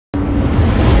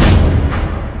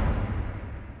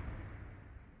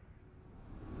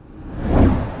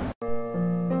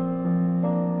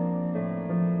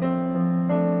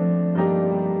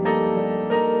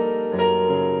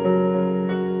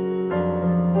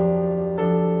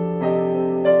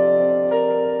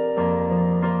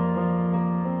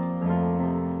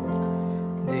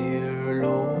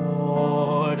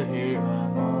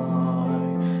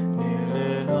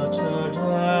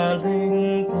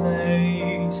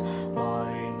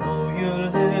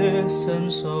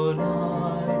listen so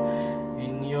nigh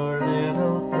in your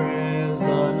little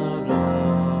prison of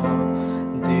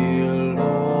love. Dear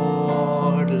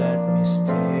Lord, let me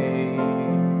stay.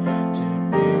 To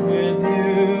be with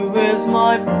you is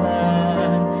my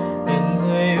plan. In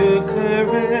the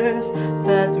Eucharist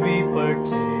that we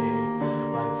partake,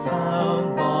 I found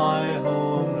my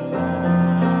homeland.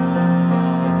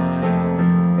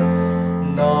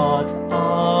 Not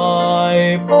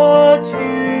I, but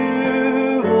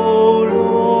you, O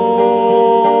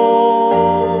Lord.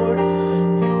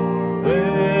 Your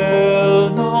will,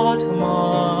 not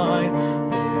mine,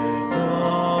 be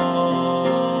done.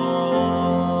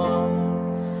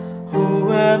 Who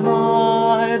am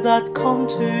I that come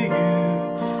to you,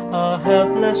 a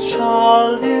helpless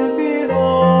child you behold?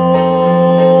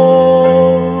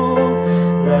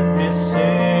 Let me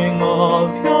sing of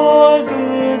your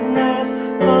goodness,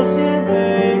 'cause you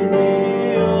made me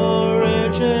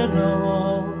original.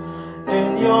 In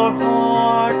your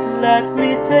heart let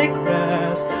me take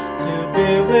rest. To be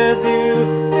with you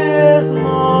is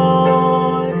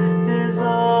my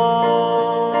desire.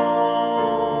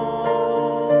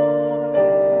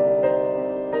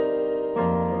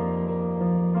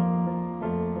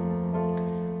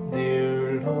 Dear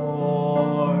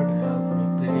Lord, help me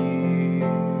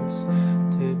please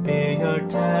to be your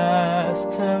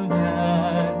testament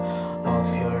of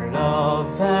your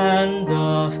love and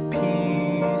of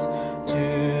peace to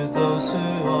those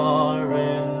who are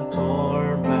in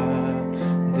torment.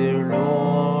 Dear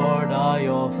Lord, I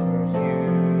offer you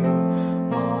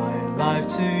my life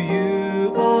to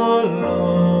you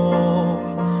alone.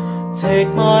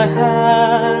 Take my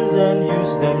hands and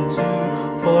use them too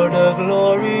for the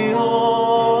glory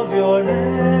of your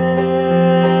name.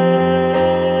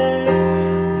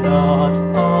 Not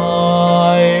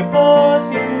I, but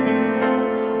you,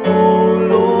 O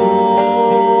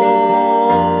Lord.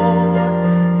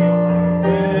 Your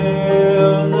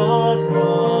will, not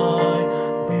mine,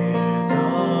 be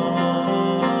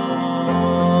done.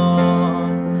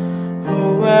 Who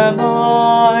am I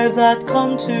that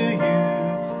come to you,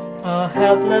 a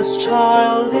helpless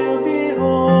child you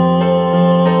behold?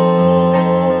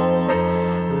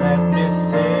 Let me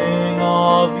sing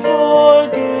of your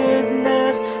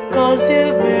goodness, 'cause you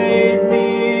made me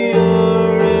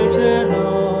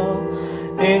original.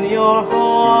 In your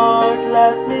heart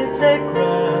let me take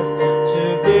rest. To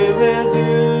be with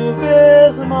you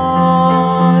is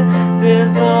my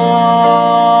desire.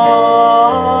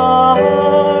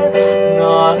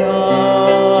 Not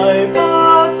I,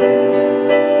 but you,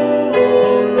 O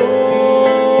Lord.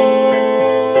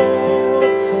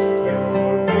 Your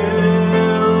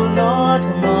will, not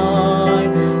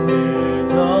mine, be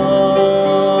done.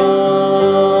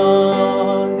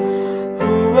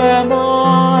 Who am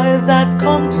I that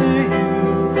come to you,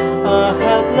 a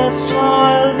helpless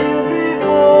child you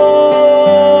behold?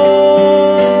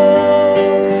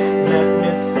 Let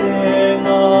me sing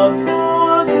of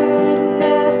your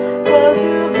goodness, 'cause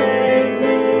you made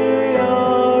me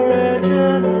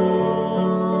original.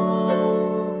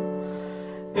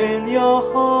 In your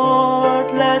heart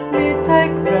let me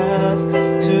take rest.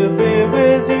 To be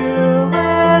with you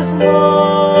is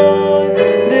my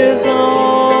desire.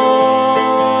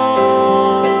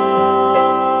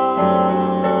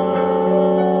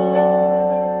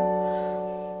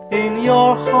 In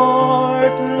your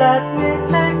heart let me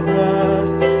take